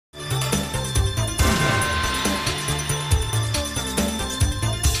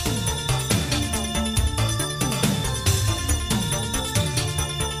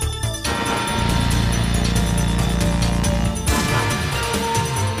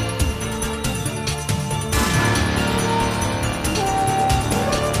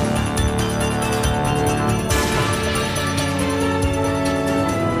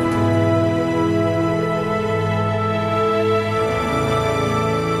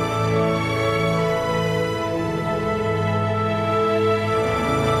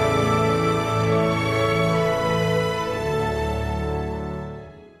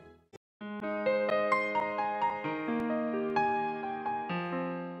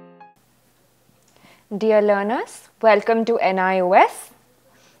Dear learners, welcome to NIOS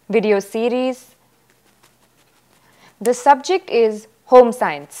video series. The subject is Home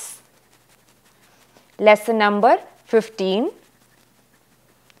Science. Lesson number 15.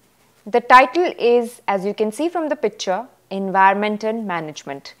 The title is, as you can see from the picture, Environmental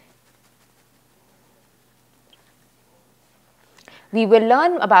Management. We will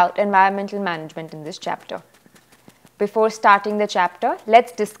learn about environmental management in this chapter. Before starting the chapter,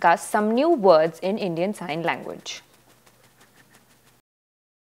 let's discuss some new words in Indian Sign Language.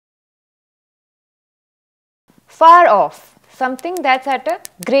 Far off, something that's at a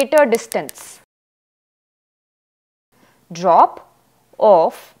greater distance. Drop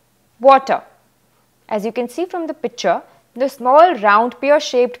of water. As you can see from the picture, the small round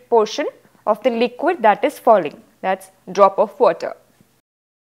pear-shaped portion of the liquid that is falling. That's drop of water.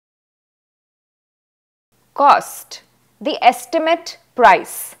 Cost, the estimate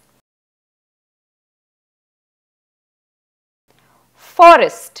price.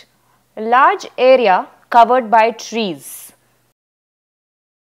 Forest, a large area covered by trees.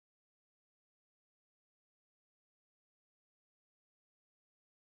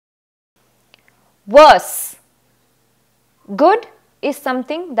 Worse, good is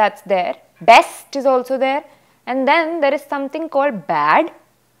something that's there, best is also there, and then there is something called bad.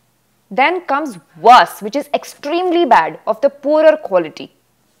 Then comes worse, which is extremely bad, of the poorer quality.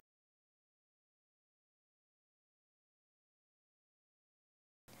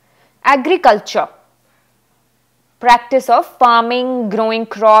 Agriculture, practice of farming, growing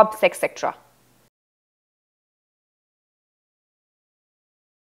crops, etc.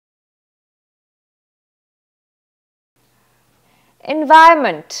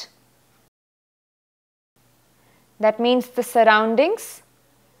 Environment, that means the surroundings.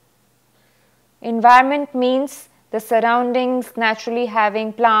 Environment means the surroundings naturally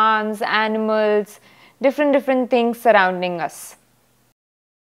having plants, animals, different things surrounding us.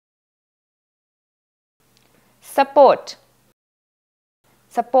 Support.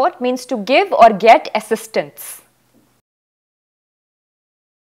 Support means to give or get assistance.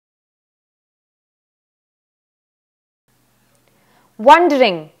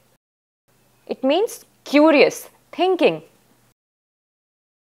 Wondering. It means curious, thinking.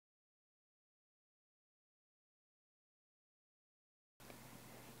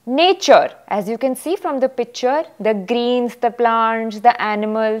 Nature, as you can see from the picture, the greens, the plants, the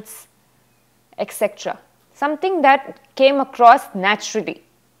animals, etc. Something that came across naturally.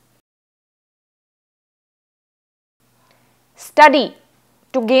 Study,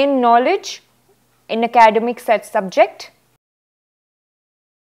 to gain knowledge in academic subject.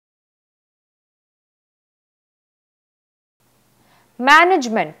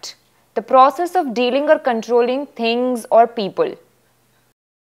 Management, the process of dealing or controlling things or people.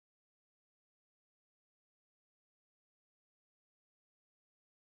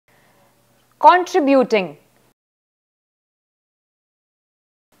 Contributing.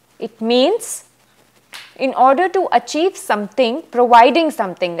 It means in order to achieve something, providing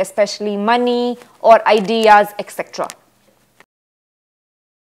something, especially money or ideas, etc.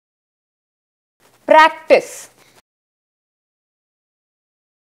 Practice.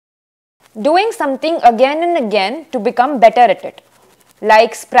 Doing something again and again to become better at it,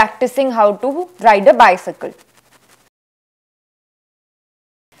 like practicing how to ride a bicycle.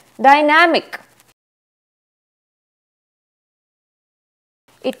 Dynamic.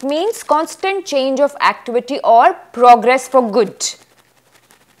 It means constant change of activity or progress for good.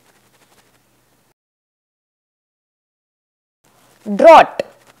 Drought.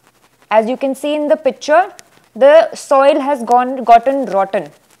 As you can see in the picture, the soil has gotten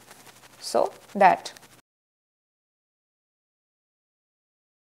rotten. So, that.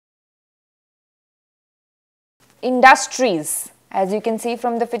 Industries. As you can see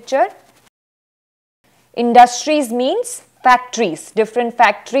from the picture, industries means factories, different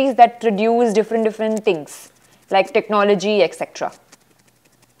factories that produce different things like technology, etc.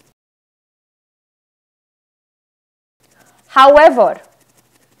 However,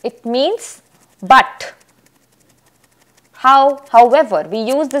 it means but. However, we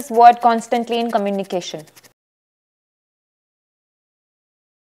use this word constantly in communication.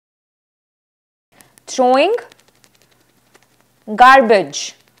 Throwing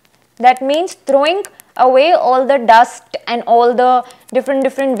garbage, that means throwing away all the dust and all the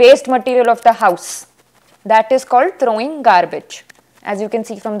different waste material of the house. That is called throwing garbage, as you can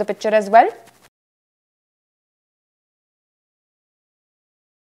see from the picture as well.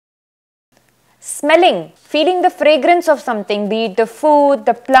 Smelling, feeling the fragrance of something, be it the food,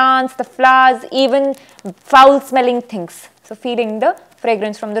 the plants, the flowers, even foul smelling things. So feeling the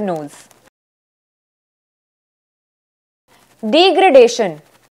fragrance from the nose. Degradation.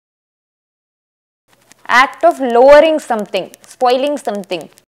 Act of lowering something, spoiling something.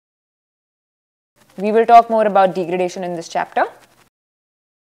 We will talk more about degradation in this chapter.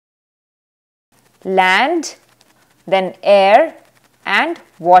 Land, then air and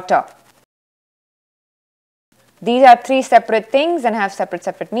water. These are three separate things and have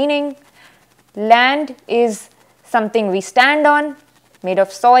separate meaning. Land is something we stand on, made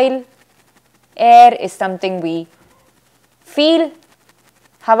of soil. Air is something we feel,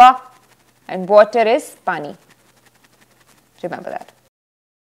 hawa, and water is pani. Remember that.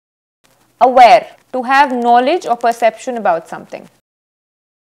 Aware, to have knowledge or perception about something.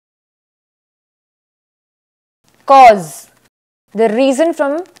 Cause, the reason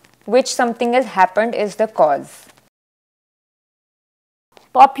from which something has happened is the cause.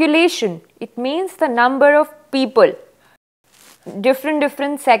 Population, it means the number of people,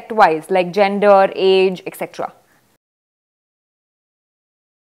 different sect wise, like gender, age, etc.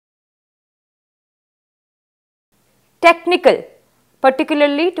 Technical,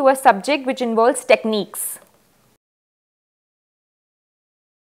 particularly to a subject which involves techniques.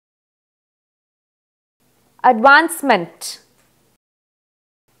 Advancement,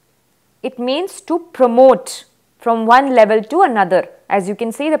 it means to promote from one level to another. As you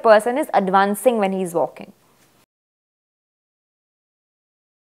can see, the person is advancing when he is walking.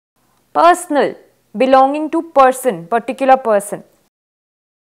 Personal, belonging to person, particular person.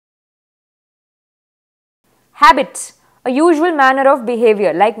 Habit, a usual manner of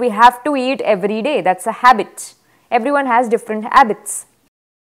behavior, like we have to eat every day, that's a habit. Everyone has different habits.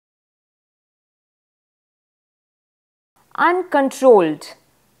 Uncontrolled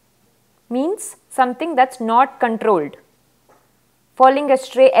means something that's not controlled, falling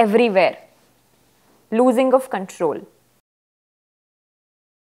astray everywhere, losing of control.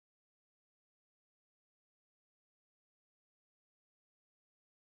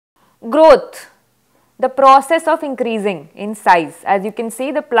 Growth, the process of increasing in size. As you can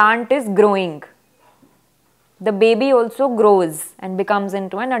see, the plant is growing. The baby also grows and becomes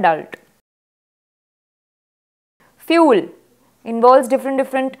into an adult. Fuel involves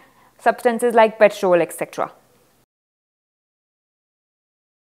different substances like petrol, etc.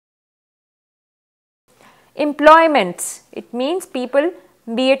 Employment, it means people,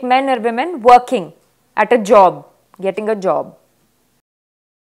 be it men or women, working at a job, getting a job.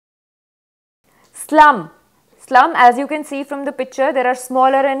 Slum, as you can see from the picture, there are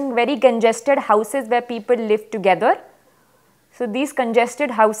smaller and very congested houses where people live together. So these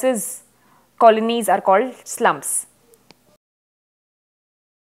congested houses, colonies are called slums.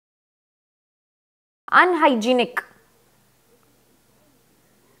 Unhygienic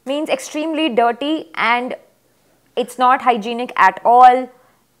means extremely dirty and it's not hygienic at all,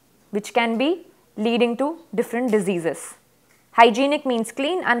 which can be leading to different diseases. Hygienic means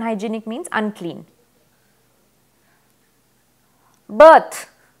clean, unhygienic means unclean. Birth,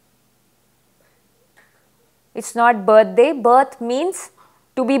 it's not birthday, birth means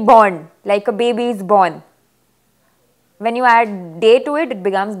to be born, like a baby is born. When you add day to it, it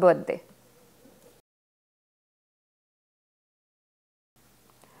becomes birthday.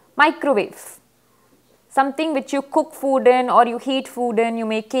 Microwave, something which you cook food in or you heat food in, you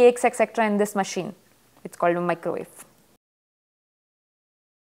make cakes, etc. in this machine. It's called a microwave.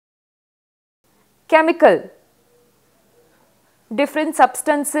 Chemical, different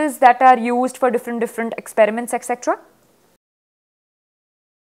substances that are used for different experiments, etc.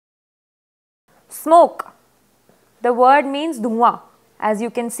 Smoke, the word means dhua. As you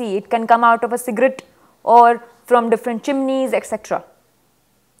can see, it can come out of a cigarette or from different chimneys, etc.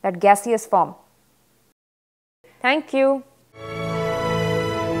 That gaseous form. Thank you.